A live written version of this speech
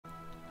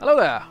Hello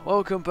there,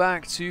 welcome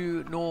back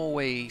to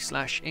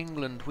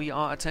Norway/England. We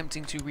are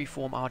attempting to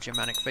reform our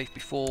Germanic faith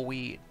before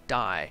we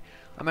die.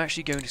 I'm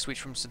actually going to switch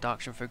from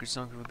seduction, focus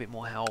on a bit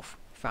more health,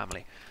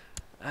 family.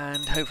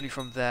 And hopefully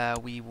from there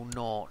we will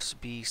not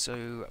be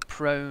so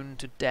prone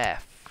to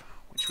death,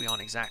 which we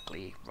aren't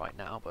exactly right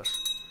now, but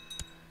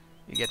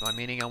you get my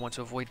meaning. I want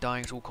to avoid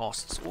dying at all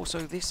costs. Also,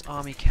 this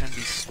army can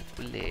be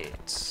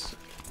split,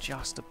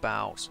 just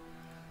about.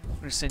 I'm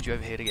going to send you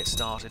over here to get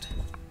started.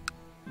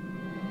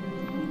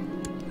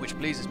 Which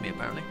pleases me,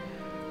 apparently.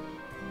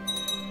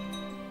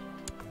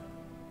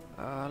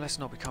 Let's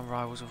not become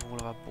rivals with all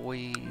of our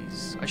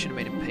boys. I should have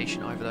made him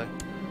patient either, though.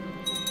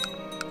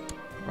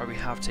 Right, we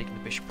have taken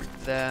the bishopric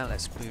there.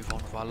 Let's move on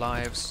with our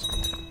lives.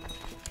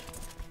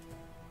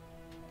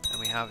 And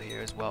we have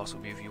here as well, so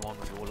we'll move you on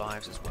with your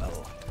lives as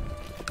well.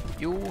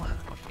 You,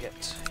 not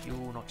yet. You,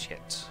 not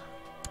yet.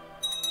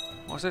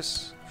 What's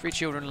this? 3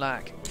 children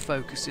lack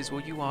focuses.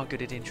 Well, you are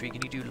good at intrigue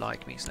and you do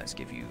like me, so let's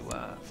give you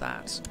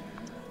that.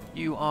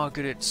 You are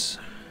good at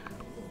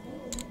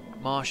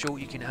martial,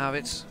 you can have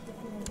it.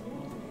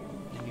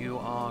 And you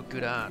are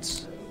good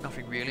at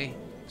nothing really,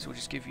 so we'll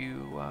just give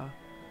you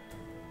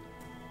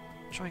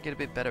try and get a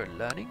bit better at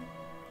learning.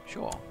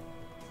 Sure.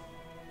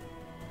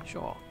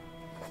 Sure.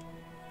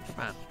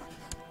 Man.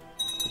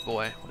 Good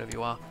boy, whatever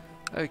you are.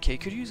 Okay,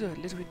 could use a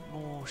little bit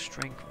more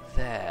strength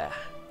there.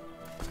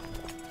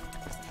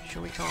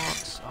 Sure we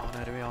can't? Oh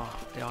no, there we are.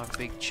 They are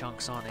big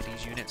chunks, aren't they,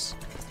 these units?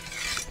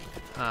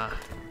 Ah.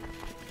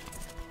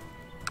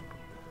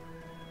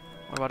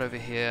 What about over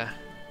here?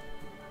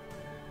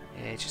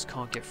 Yeah, it just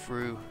can't get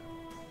through.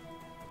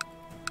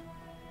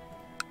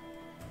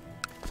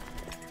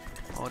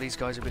 Oh, these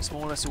guys are a bit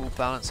smaller, so we'll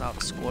balance out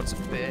the squads a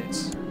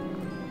bit.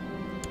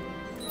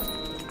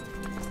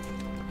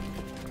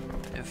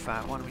 In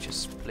fact, why don't we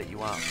just split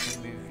you up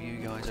and move you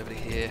guys over to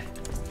here.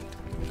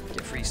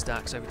 Get 3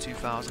 stacks over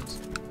 2,000.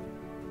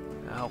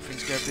 Help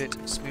things go a bit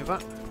smoother.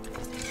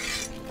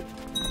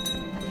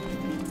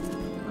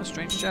 Oh,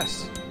 strange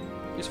chest.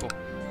 Useful.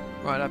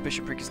 Right, that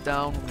bishopric is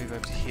down. We'll move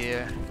over to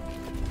here.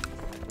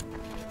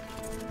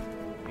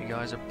 You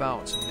guys are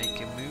about to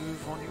make a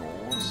move on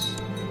yours.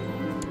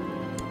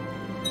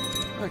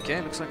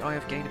 Okay, looks like I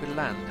have gained a bit of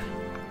land.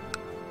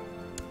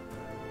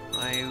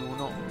 I will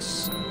not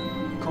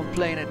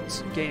complain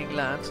at gaining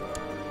land.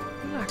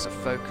 Relax a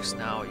focus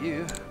now,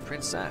 you,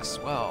 princess.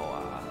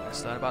 Well,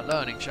 let's learn about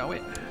learning, shall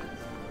we?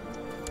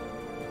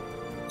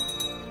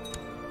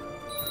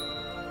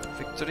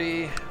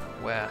 Victory.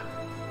 Where?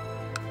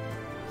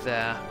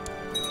 There.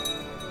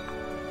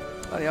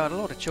 Oh yeah, I had a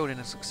lot of children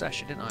in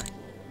succession, didn't I?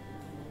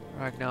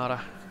 Ragnara.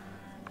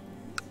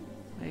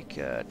 Make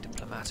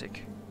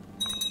diplomatic.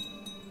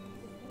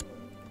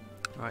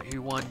 Right,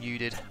 who won? You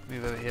did.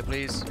 Move over here,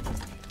 please.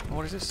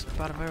 What is this?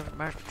 About a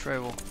marriage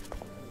betrothal.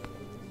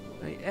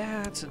 The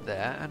heir to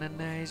there, and then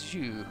there's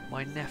you,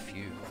 my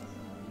nephew.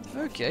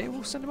 Okay,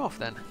 we'll send him off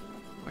then.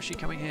 Why is she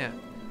coming here?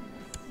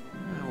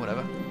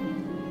 Whatever.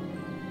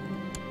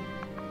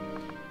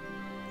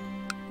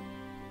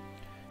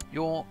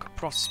 York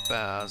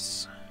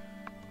prospers.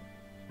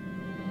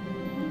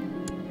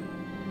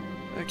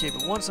 Okay,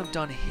 but once I'm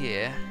done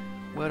here,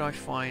 where do I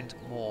find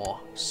more?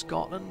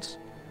 Scotland?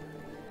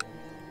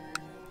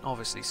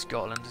 Obviously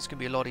Scotland. It's going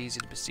to be a lot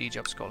easier to besiege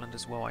up Scotland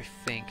as well, I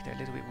think. They're a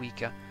little bit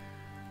weaker.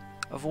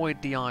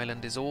 Avoid the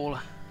island is all.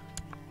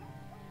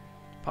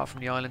 Apart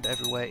from the island,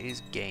 everywhere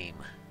is game.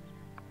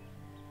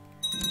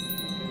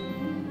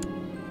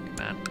 Good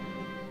man.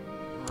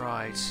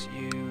 Right,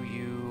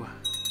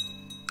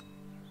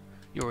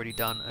 You're already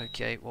done.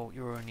 Okay, well,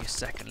 you're only a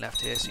second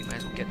left here, so you may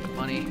as well get the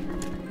money.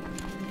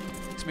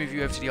 Let's move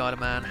you over to the Isle of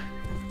Man.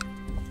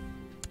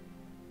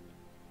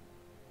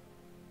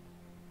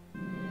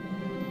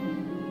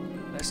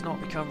 Let's not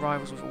become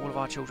rivals with all of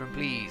our children,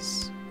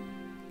 please.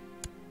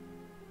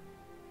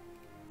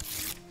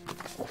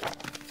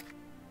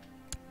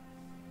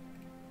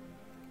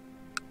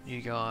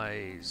 You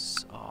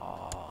guys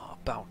are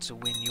about to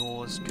win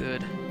yours.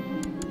 Good.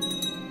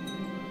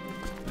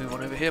 Move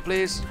on over here,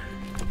 please.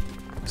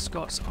 The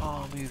Scots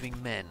are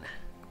moving men.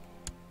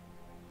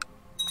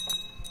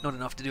 Not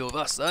enough to deal with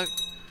us, though.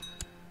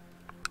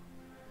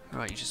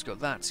 Right, you just got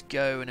that to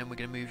go, and then we're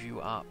going to move you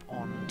up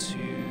onto...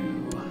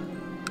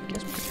 I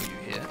guess we can put you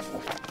here.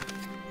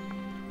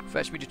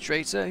 Fetch me the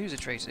traitor. Who's a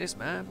traitor? This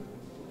man.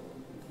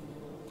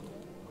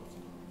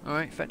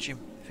 Alright, fetch him.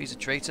 If he's a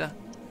traitor,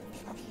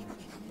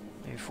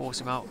 maybe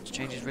force him out to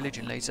change his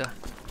religion later.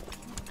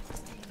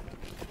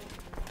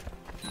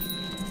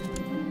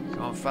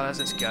 Come on, fellas,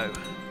 let's go.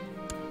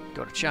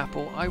 Got a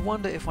chapel. I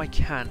wonder if I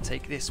can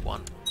take this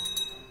one.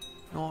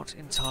 Not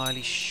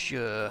entirely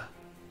sure.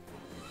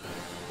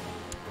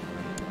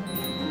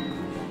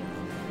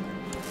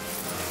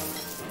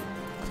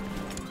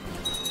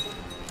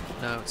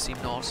 No, it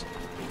seemed not.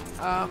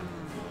 Yeah,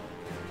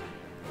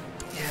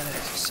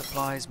 there's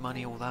supplies,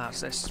 money, all that.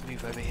 So let's just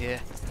move over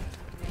here.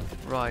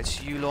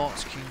 Right, you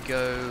lot can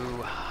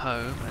go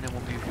home, and then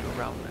we'll move you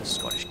around the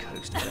Scottish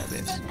coast a fair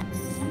bit.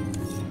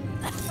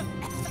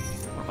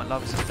 One of my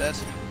lovers is dead.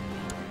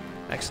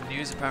 Excellent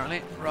news,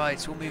 apparently. Right,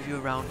 so we'll move you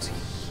around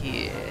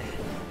here.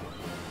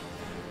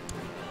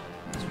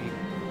 As we...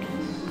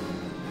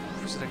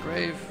 Is it a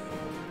grave?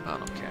 I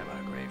don't care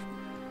about a grave.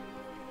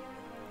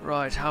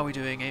 Right, how are we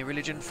doing? A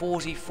religion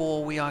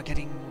 44, we are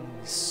getting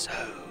so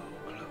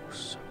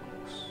close, so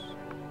close.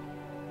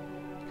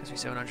 Because we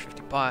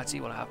 750 piety,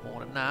 we'll have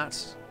more than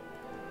that.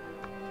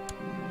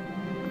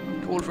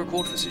 Call for a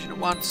court decision at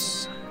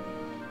once.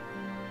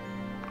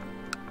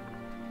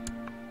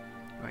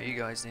 Right, you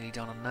guys nearly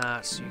done on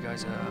that. You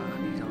guys are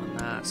nearly done on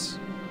that.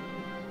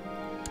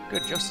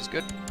 Good, justice,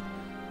 good.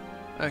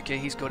 Okay,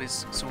 he's got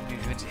his sword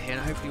moving into here,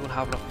 and hopefully we'll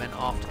have enough men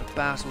after the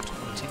battle to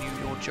continue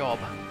your job.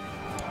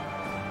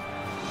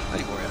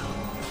 Ready, warrior.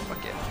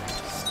 Fuck it.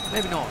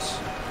 Maybe not.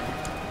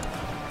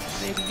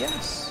 Maybe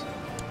yes.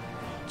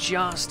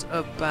 Just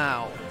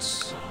about.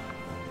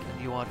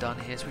 And you are done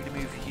here, so we can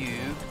move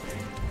you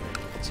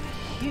to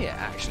here,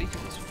 actually,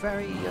 because it's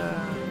very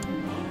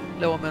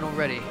low on men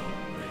already.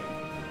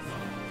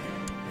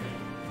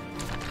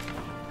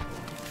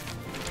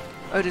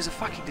 Oh, there's a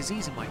fucking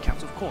disease in my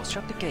capital, of course.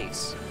 Shut the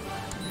gates.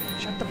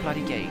 Shut the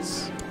bloody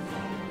gates.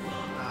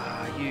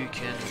 Ah, you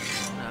can...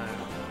 No.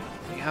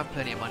 You have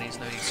plenty of money, there's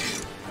no need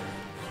to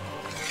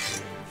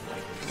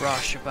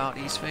rush about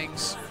these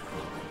things.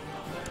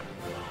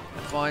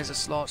 Advisor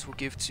slots will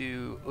give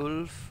to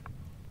Ulf,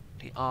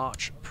 the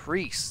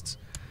Archpriest.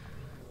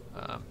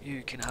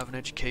 You can have an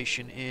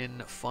education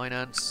in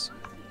finance.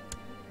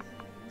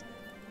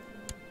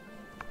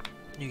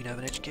 You can have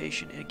an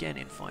education again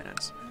in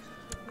finance.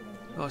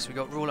 Oh, so we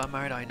got rule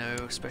unmarried, I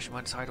know. Special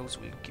mind titles,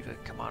 we give a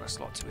commander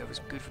slot to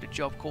whoever's good for the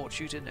job. Court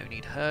shooter, no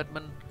need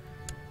herdman.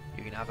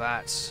 You can have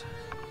that.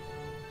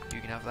 You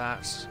can have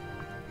that.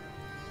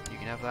 You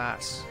can have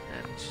that.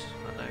 And,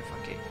 I don't know,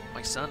 fuck it.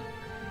 My son.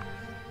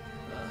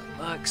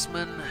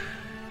 Marksman.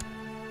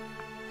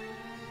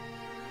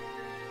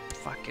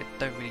 Fuck it,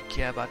 don't really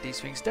care about these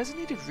things.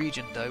 Designated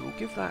region, though, we'll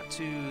give that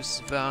to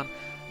Svan.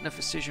 And a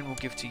physician we'll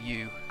give to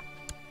you.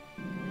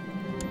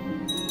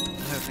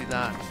 Hopefully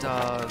that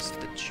does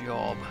the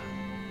job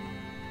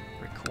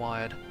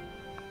required.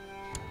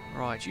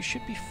 Right, you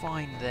should be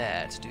fine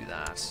there to do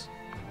that.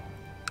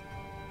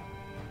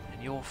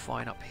 And you're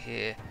fine up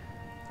here.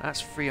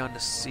 That's 3 under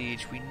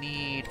siege. We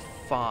need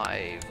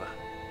 5.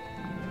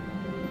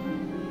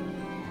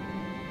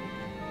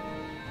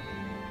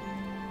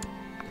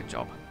 Good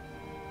job.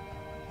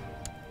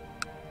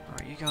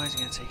 Alright, you guys are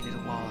going to take a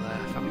little while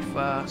there. Family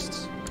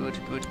first. Good,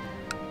 good.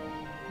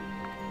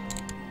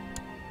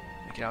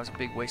 Okay, that was a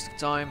big waste of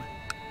time.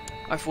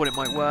 I thought it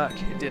might work,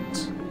 it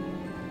didn't.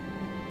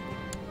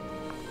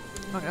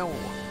 Oh no,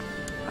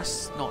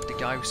 that's not the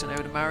guy who sent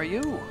over to marry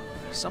you.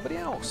 Somebody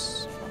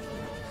else.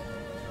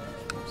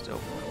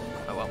 Still,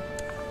 oh well.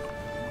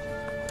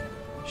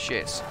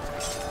 Shit,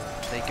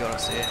 they got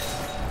us here.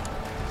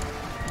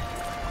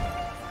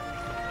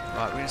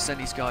 Right, we're going to send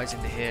these guys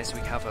into here so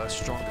we can have a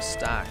stronger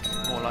stack,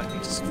 more likely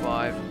to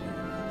survive.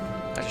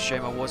 That's a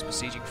shame I was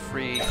besieging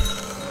 3,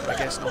 but I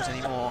guess not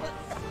anymore.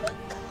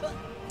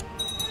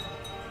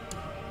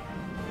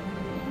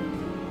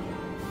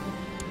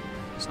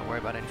 Let's not worry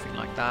about anything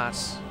like that.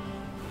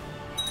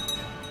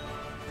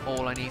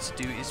 All I need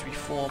to do is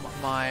reform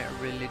my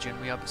religion.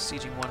 We are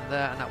besieging 1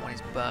 there, and that one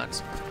is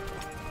burnt.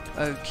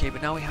 Okay,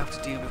 but now we have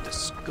to deal with the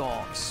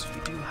Scots.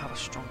 We do have a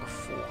stronger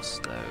force,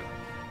 though.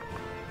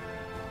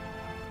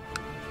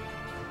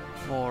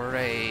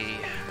 Moray.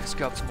 Let's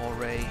go up to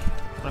Moray.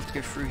 I'll have to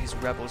go through his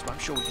rebels, but I'm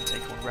sure we can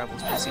take on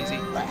rebels pretty easy.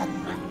 What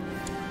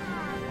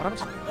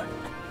happened?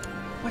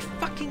 My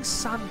fucking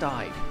son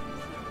died.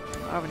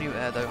 I have a new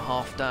heir, though,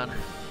 half done.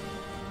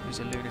 Who's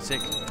a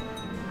lunatic.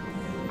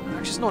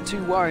 I'm just not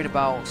too worried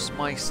about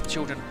my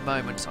children at the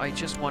moment. I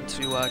just want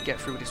to get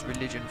through this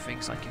religion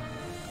thing so I can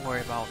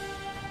worry about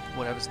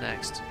whatever's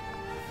next.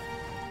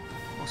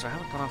 Also, I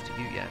haven't gone after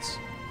you yet.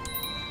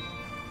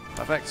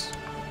 Perfect.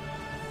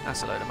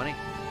 That's a load of money.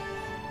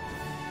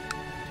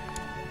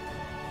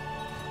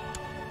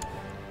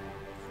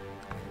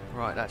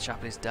 Right, that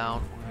chapel is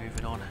down. We're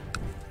moving on.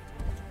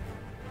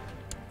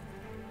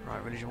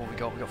 Right, religion, what we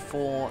got? We got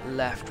 4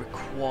 left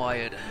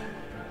required.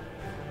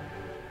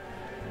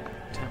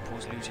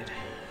 Temple's looted.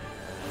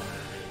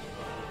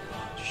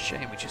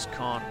 Shame we just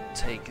can't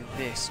take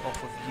this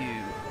off of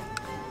you.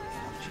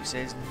 She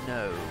says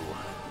no.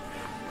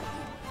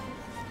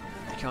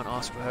 You can't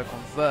ask for her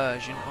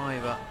conversion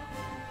either.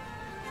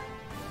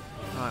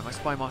 Right, my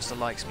spy master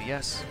likes me,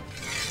 yes?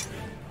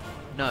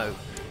 No.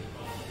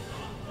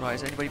 Right,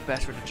 is anybody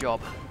better at the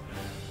job?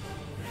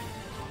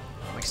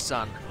 My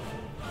son.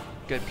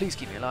 Good, please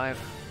keep me alive.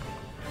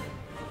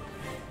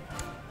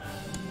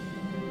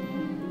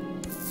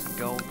 Some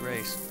gold,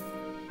 great.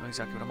 Not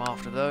exactly what I'm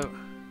after, though.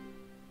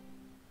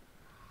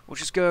 We'll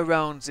just go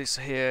around this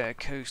here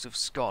coast of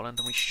Scotland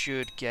and we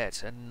should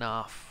get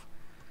enough.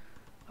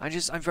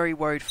 I'm very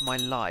worried for my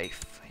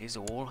life, is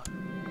all.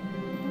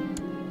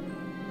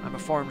 I'm a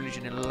foreign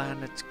religion in a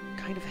land that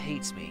kind of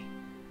hates me.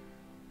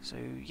 So,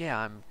 yeah,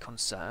 I'm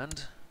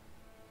concerned.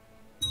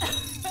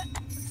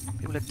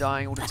 People are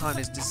dying all the time.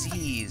 There's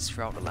disease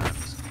throughout the land.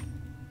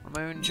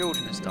 My own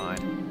children has died.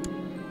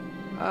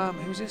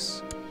 Who's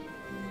this?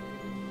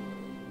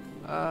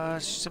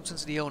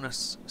 Symptoms of the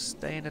illness.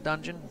 Stay in the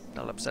dungeon.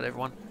 That'll upset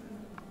everyone.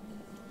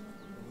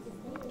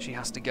 She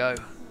has to go.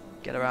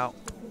 Get her out.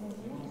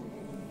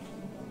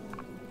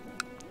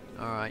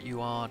 Alright, you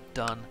are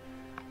done.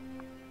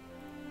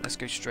 Let's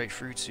go straight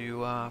through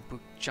to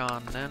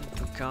Buchan then.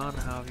 Buchan,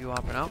 however you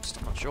are pronounced,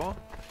 I'm not sure.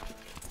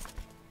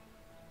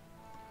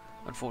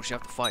 Unfortunately I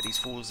have to fight these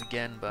fools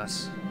again, but...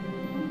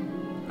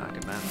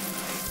 good man.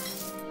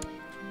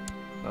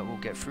 But we'll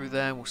get through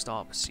there and we'll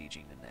start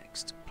besieging the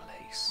next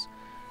place.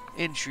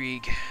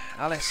 Intrigue.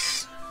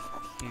 Alice,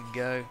 you can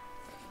go.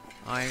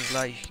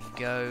 Isla, you can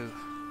go.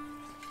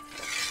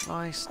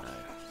 Nice, no.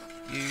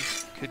 You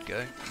could go.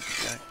 You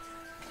could go.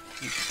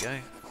 You could go.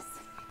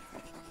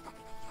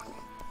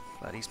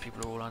 But these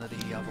people are all under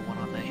the other one,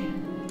 aren't they?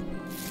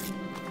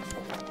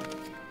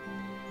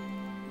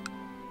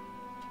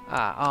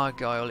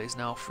 Argyle is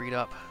now freed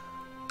up.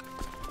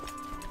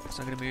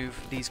 So I'm going to move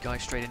these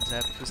guys straight into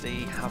there because they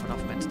have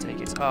enough men to take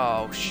it.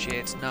 Oh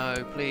shit,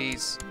 no,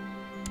 please.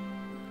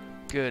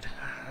 Good.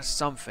 That's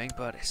something,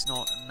 but it's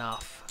not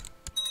enough.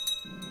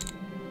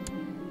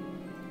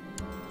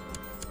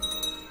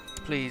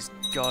 Please,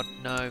 God,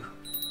 no.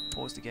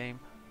 Pause the game.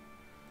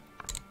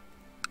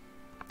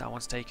 That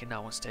one's taken,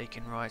 that one's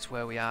taken. Right,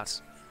 where are we at?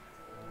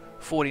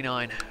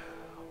 49.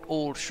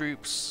 All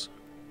troops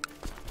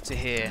to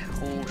here.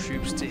 All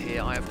troops to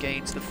here. I have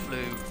gained the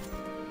flu.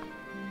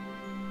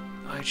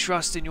 I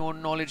trust in your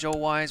knowledge, O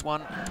wise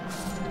one.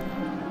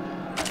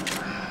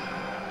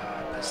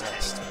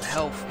 Possessed.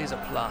 Health is a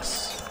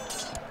plus.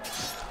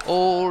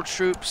 All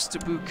troops to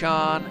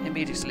Buchan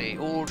immediately.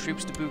 All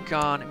troops to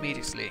Buchan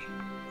immediately.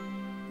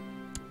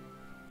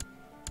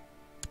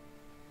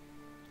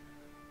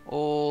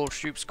 All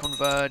troops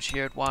converge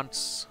here at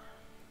once.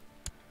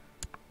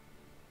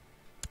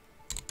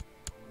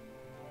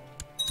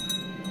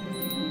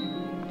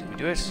 Did we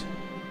do it?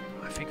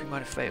 I think we might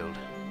have failed.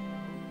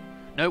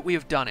 No, we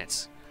have done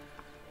it.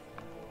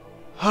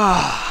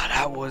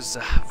 That was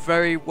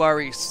very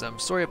worrisome.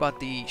 Sorry about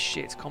the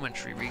shit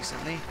commentary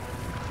recently.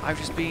 I've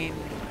just been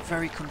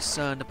very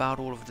concerned about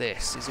all of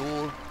this, is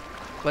all.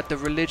 But the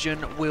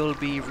religion will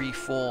be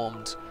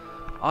reformed.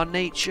 Our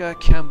nature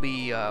can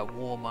be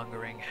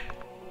warmongering.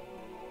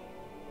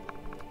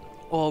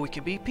 Or we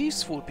can be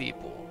peaceful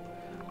people.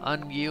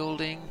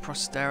 Unyielding,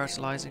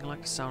 proselytizing,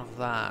 like the sound of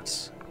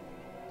that.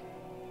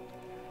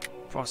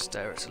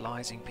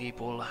 Proselytizing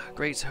people.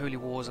 Great holy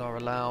wars are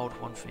allowed.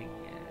 One thing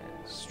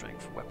is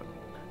strength for weapon.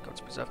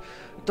 Gods preserve.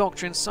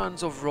 Doctrine,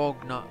 sons of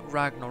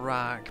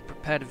Ragnarok.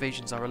 Prepared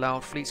evasions are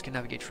allowed. Fleets can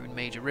navigate through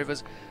major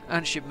rivers.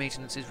 And ship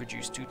maintenance is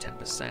reduced to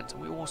 10%.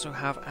 And we also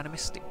have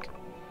animistic.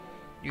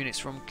 Units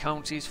from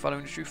counties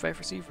following the true faith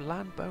receive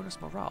land bonus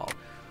morale.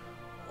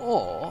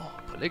 Or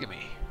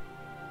polygamy.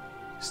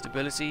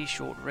 Stability,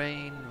 short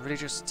reign,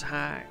 religious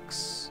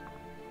attacks.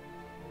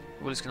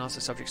 Rulers can ask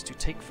their subjects to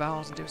take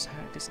vows and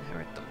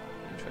disinherit them.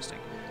 Interesting.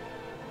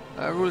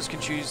 Rulers can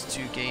choose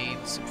to gain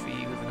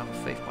sympathy with another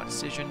faith by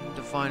decision.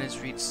 Diviners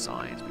read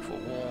signs before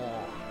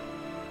war.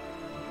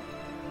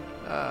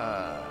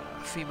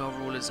 Female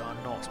rulers are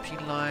not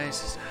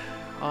penalized.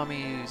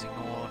 Armies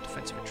ignore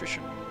defensive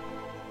attrition.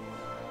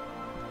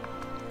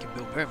 Can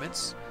build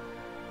pyramids.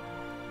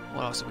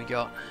 What else have we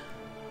got?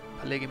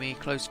 Polygamy,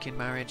 close kin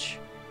marriage.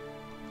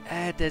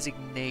 Heir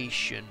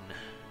designation.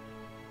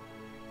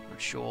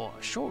 Not sure.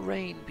 Short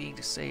reign being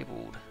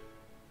disabled.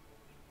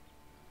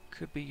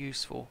 Could be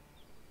useful.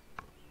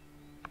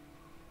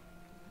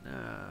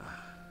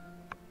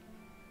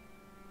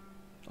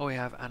 Oh, we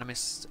have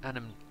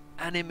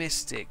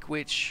animistic,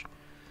 which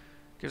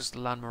gives us the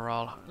land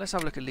morale. Let's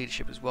have a look at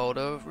leadership as well.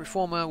 The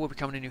reformer will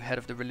become the new head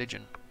of the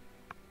religion.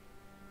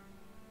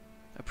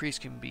 A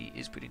priest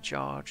is put in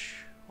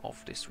charge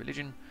of this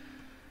religion.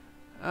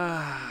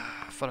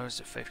 Followers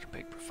of faith can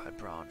pick preferred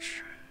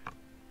branch.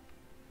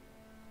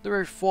 The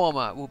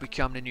reformer will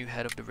become the new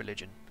head of the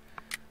religion.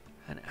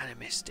 An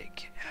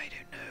animistic, I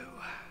don't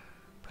know.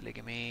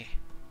 Polygamy.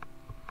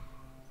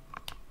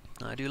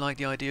 I do like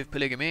the idea of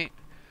polygamy.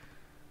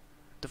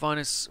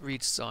 Diviners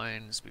read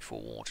signs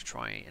before war to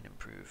try and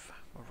improve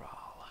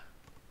morale.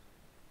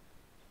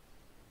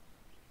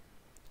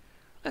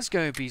 Let's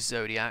go be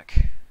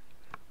Zodiac.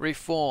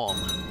 Reform.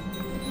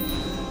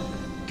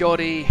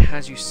 Gotti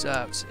has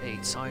usurped a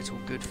title,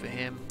 good for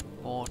him.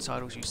 More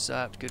titles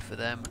usurped, good for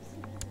them.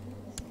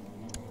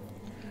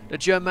 The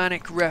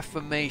Germanic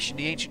Reformation.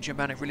 The ancient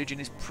Germanic religion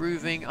is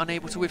proving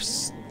unable to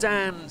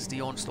withstand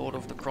the onslaught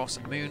of the cross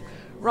and moon.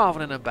 Rather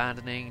than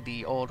abandoning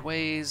the old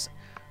ways,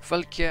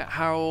 Volker,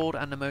 Harald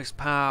and the most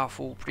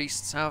powerful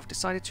priests have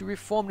decided to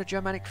reform the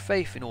Germanic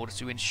faith in order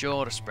to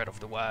ensure the spread of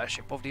the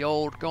worship of the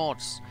old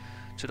gods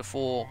to the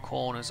four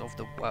corners of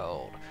the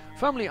world.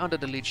 Firmly under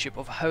the leadership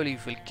of Holy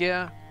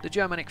Volker, the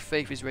Germanic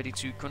faith is ready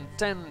to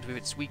contend with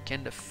its weak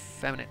and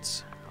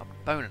effeminate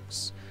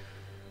opponents,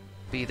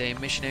 be they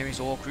missionaries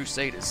or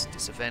crusaders.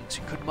 This event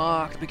could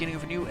mark the beginning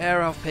of a new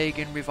era of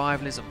pagan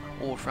revivalism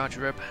all throughout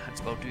Europe and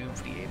spell doom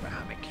for the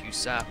Abrahamic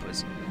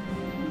usurpers.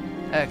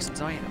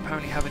 Excellent. I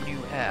apparently have a new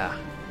heir.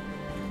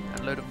 And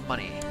a load of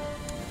money.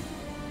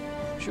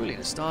 Surely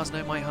the stars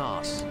know my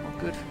heart. Well,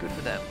 good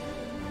for them.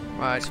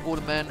 Right, all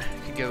the men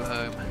can go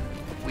home.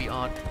 We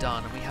are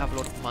done, and we have a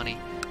lot of money.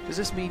 Does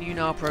this mean you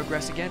now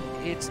progress again?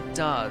 It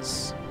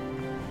does.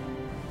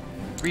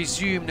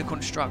 Resume the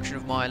construction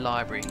of my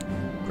library.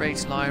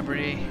 Great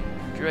library.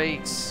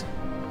 Great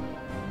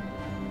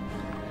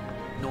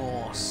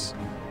Norse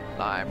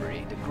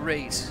library. The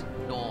Great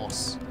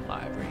Norse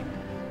Library.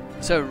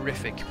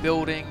 Terrific.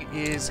 Building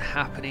is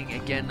happening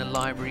again. The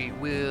library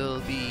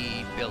will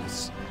be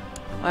built.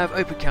 I have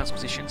open council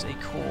positions, a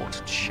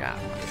court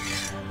chapel.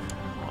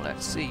 Well,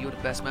 let's see, you're the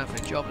best man for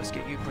the job. Let's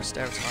get you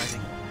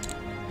posteritizing.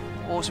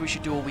 Also, we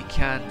should do all we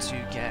can to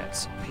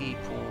get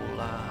people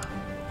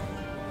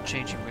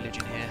changing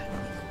religion here.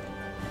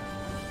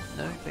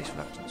 No? Base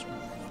reluctance.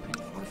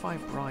 What if I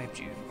bribed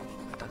you?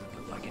 That doesn't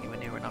look like anywhere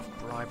near enough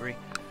bribery.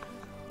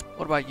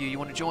 What about you? You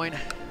want to join?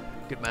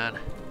 Good man.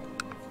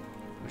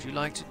 Would you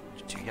like to?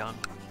 You're too young.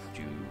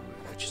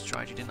 I just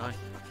tried you, didn't I?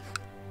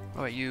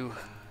 What about you?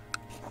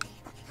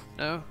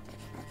 No?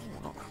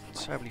 Oh, not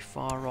terribly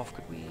far off.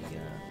 Could we,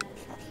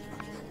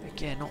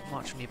 again, not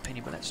much in the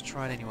opinion, but let's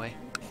try it anyway.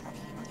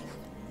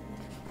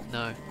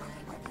 No.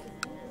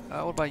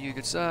 What about you,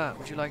 good sir?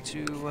 Would you like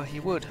to, he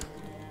would.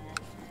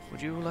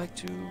 Would you like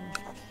to?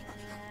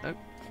 Nope,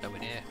 nowhere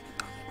near.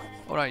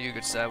 What about you,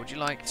 good sir? Would you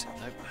like to?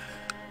 Nope.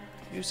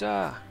 You,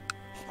 sir?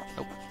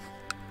 Nope.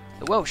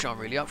 The Welsh aren't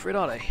really up for it,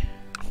 are they?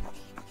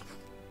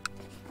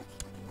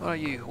 What are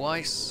you,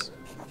 Weiss?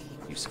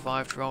 You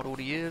survived throughout all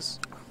the years?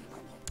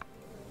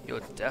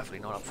 You're definitely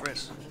not up for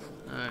it.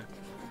 No.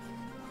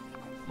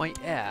 My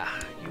heir,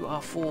 you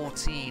are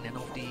 14 and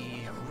of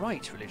the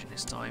right religion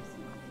this time.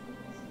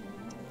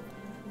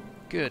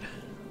 Good.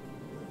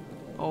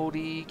 Oh,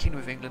 the Kingdom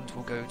of England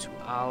will go to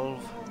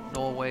Alv.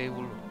 Norway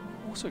will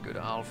also go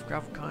to Alv.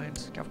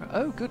 Gavelkind.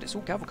 Oh, good, it's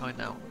all Gavelkind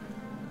now.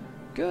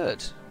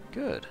 Good,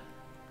 good.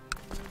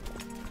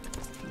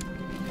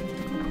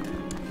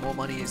 More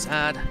money is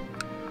had.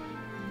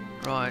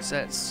 Right,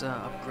 let's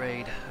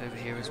upgrade over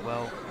here as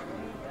well.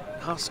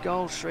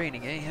 Huskull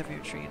training, eh? Heavy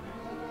retreat.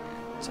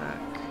 Attack.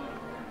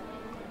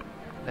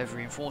 Level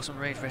reinforcement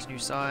rate, retinue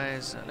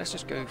size. Let's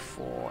just go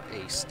for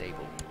a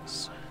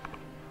stables.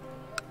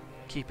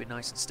 Keep it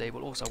nice and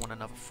stable. Also, I want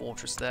another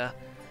fortress there.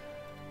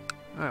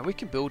 Alright, we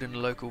can build in a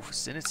local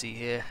vicinity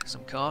here.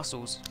 Some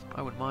castles.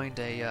 I wouldn't mind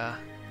a...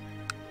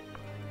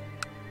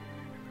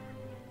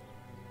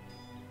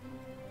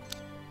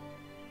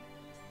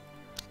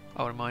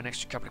 I wouldn't mind an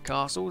extra couple of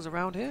castles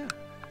around here.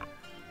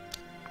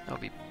 That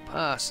would be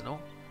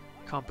personal.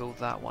 Can't build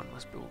that one.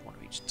 Let's build one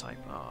of each type.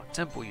 Ah,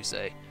 temple, you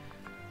say?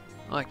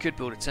 I could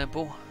build a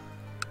temple.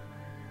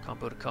 Can't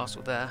build a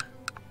castle there.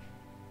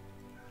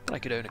 But I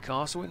could own a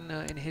castle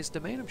in his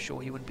domain. I'm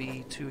sure he wouldn't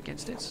be too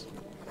against it.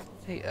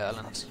 Hey,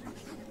 Erland.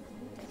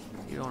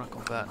 You don't want to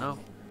convert, no?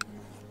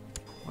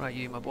 What about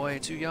you, my boy?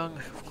 Too young?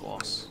 Of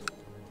course.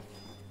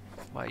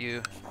 What about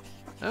you?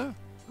 No?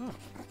 Oh.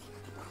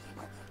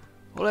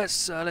 Well,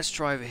 let's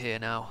try over here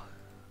now.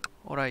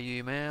 What are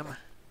you, ma'am?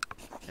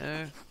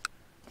 No?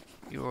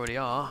 You already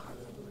are.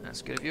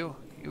 That's good of you.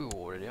 You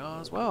already are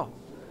as well.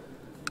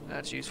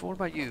 That's useful. What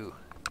about you?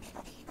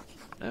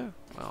 No?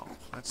 Well,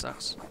 that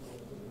sucks.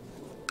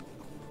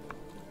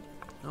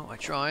 No, I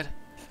tried.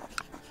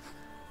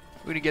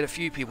 We're going to get a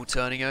few people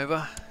turning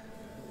over.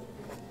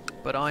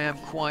 But I am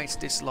quite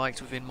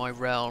disliked within my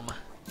realm.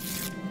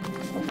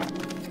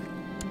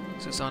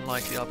 So it's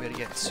unlikely I'll be able to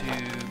get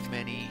too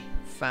many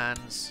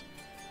fans.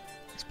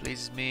 This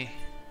pleases me.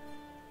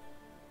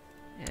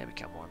 Yeah,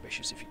 become more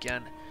ambitious if you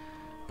can.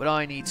 But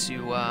I need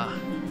to...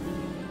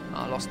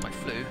 I lost my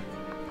flu.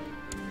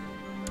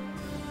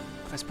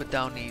 Let's put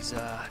down these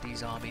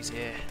armies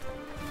here.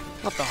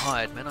 Not the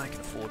hired men, I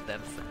can afford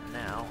them for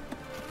now.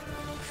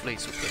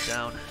 Fleets will put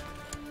down.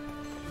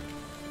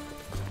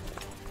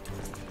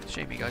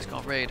 Shame you guys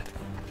can't raid.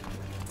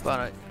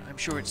 But I'm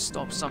sure it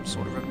stops some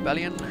sort of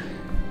rebellion.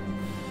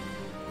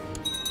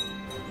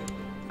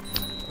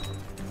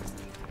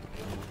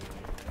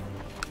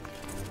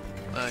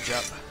 Merge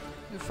up.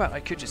 In fact, I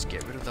could just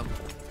get rid of them.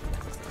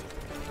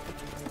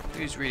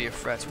 Who's really a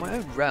threat? My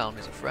own realm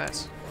is a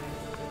threat.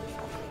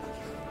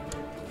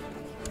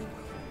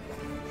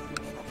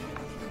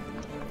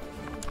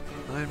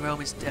 My own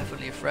realm is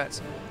definitely a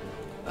threat.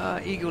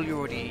 Eagle, you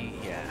already...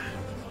 yeah.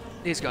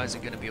 These guys are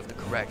going to be of the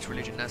correct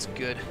religion, that's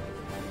good.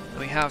 And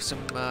we have some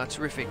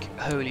terrific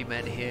holy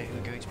men here who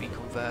are going to be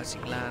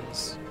converting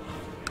lands.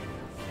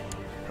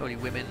 Holy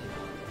women.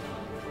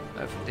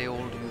 Hopefully they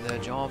all do their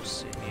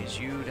jobs. It is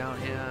you down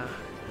here.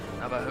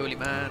 Another holy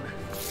man.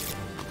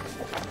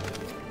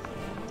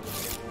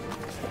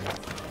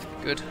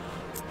 Good.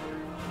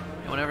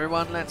 Come on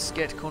everyone, let's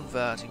get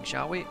converting,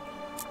 shall we?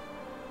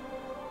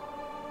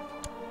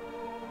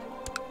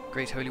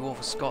 Great Holy War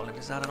for Scotland,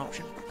 is that an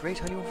option? Great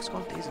Holy War for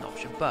Scotland is an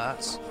option,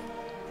 but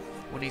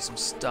we'll need some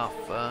stuff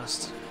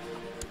first.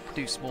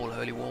 Do small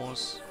Holy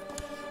Wars.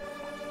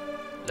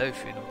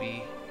 Lothian would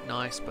be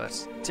nice,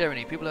 but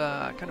tyranny, people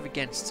are kind of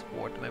against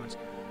war at the moment.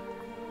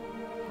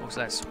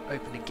 Also, let's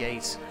open the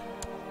gate.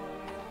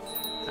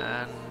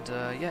 And,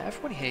 yeah,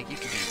 everybody here, you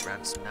can be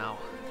ransom now.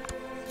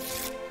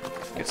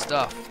 Good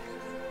stuff.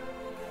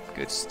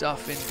 Good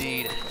stuff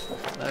indeed.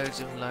 Loads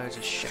and loads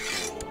of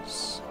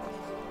shekels.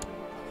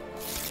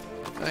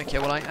 Okay,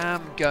 well, I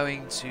am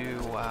going to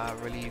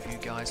relieve you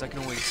guys. I can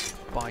always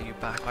buy you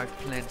back. I have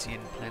plenty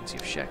and plenty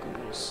of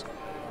shekels.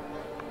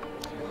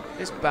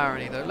 This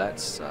barony, though,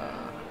 let's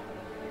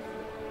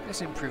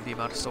improve the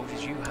amount of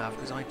soldiers you have,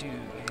 because I do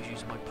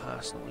use my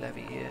personal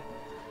levy here.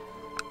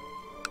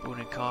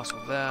 Building a castle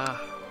there.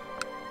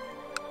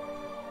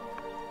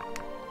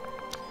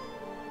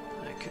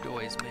 I could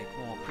always make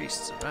more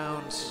priests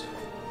around.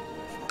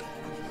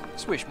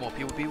 Just wish more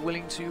people would be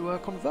willing to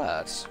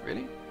convert,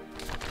 really.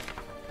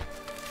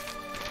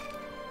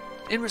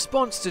 In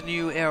response to the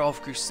new era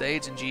of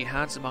crusades and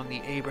jihads among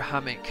the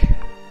Abrahamic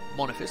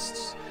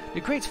monophysists,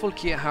 the great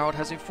Volkir Harald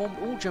has informed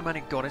all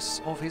Germanic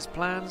goddesses of his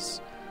plans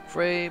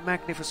for a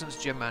magnificent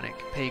Germanic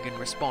pagan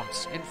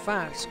response. In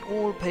fact,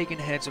 all pagan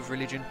heads of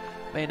religion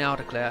may now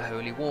declare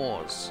holy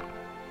wars.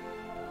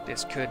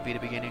 This could be the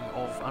beginning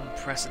of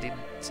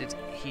unprecedented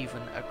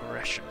heathen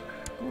aggression.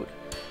 Good.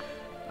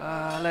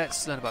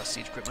 Let's learn about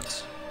siege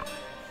equipment.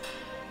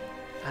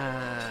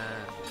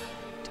 And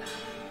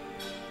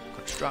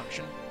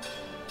construction.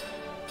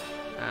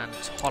 And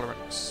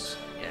tolerance.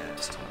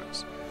 Yes,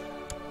 tolerance.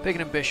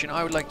 Pagan ambition.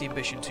 I would like the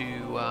ambition to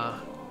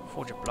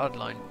forge a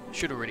bloodline.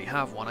 Should already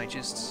have one.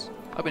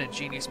 I've been a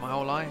genius my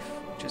whole life.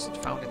 Just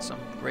founded some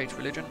great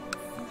religion.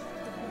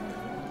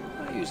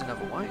 I use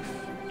another wife.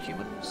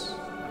 Humans.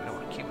 We don't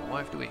want a human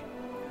wife, do we?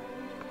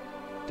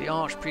 The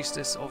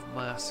Archpriestess of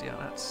Mercia.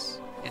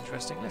 That's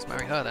interesting. Let's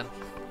marry her then.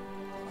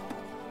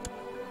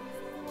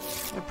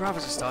 My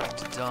brothers are starting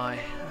to die.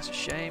 That's a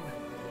shame.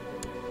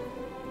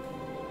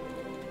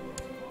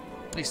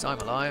 At least I'm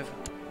alive.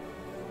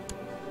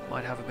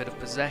 Might have a bit of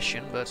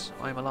possession, but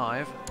I'm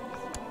alive.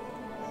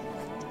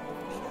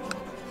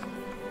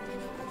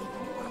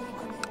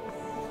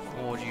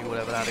 Forge you,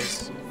 whatever that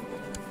is.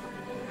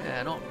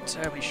 Yeah, not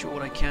terribly sure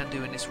what I can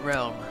do in this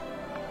realm.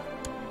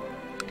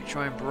 I can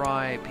try and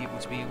bribe people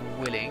to be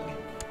willing.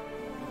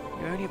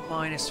 You're only at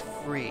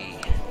 -3.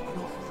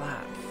 Not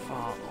that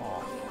far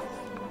off.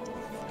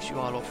 Because you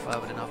are a lot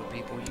further than other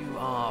people. You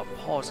are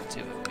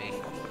positive of me.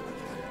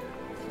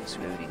 So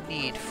we only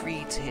need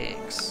 3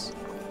 ticks.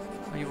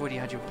 Oh, you've already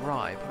had your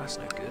bribe. That's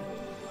no good.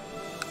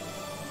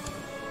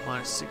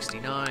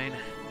 -69.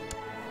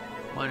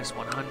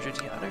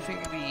 -100. Yeah, I don't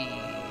think it'll be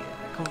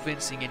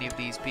convincing any of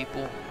these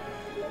people.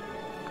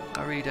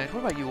 I really don't.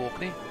 What about you,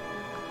 Orkney?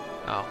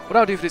 Oh, what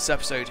I'll do for this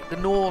episode, the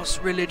Norse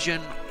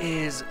religion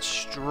is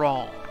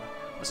strong.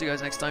 I'll see you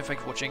guys next time. Thank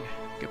you for watching.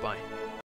 Goodbye.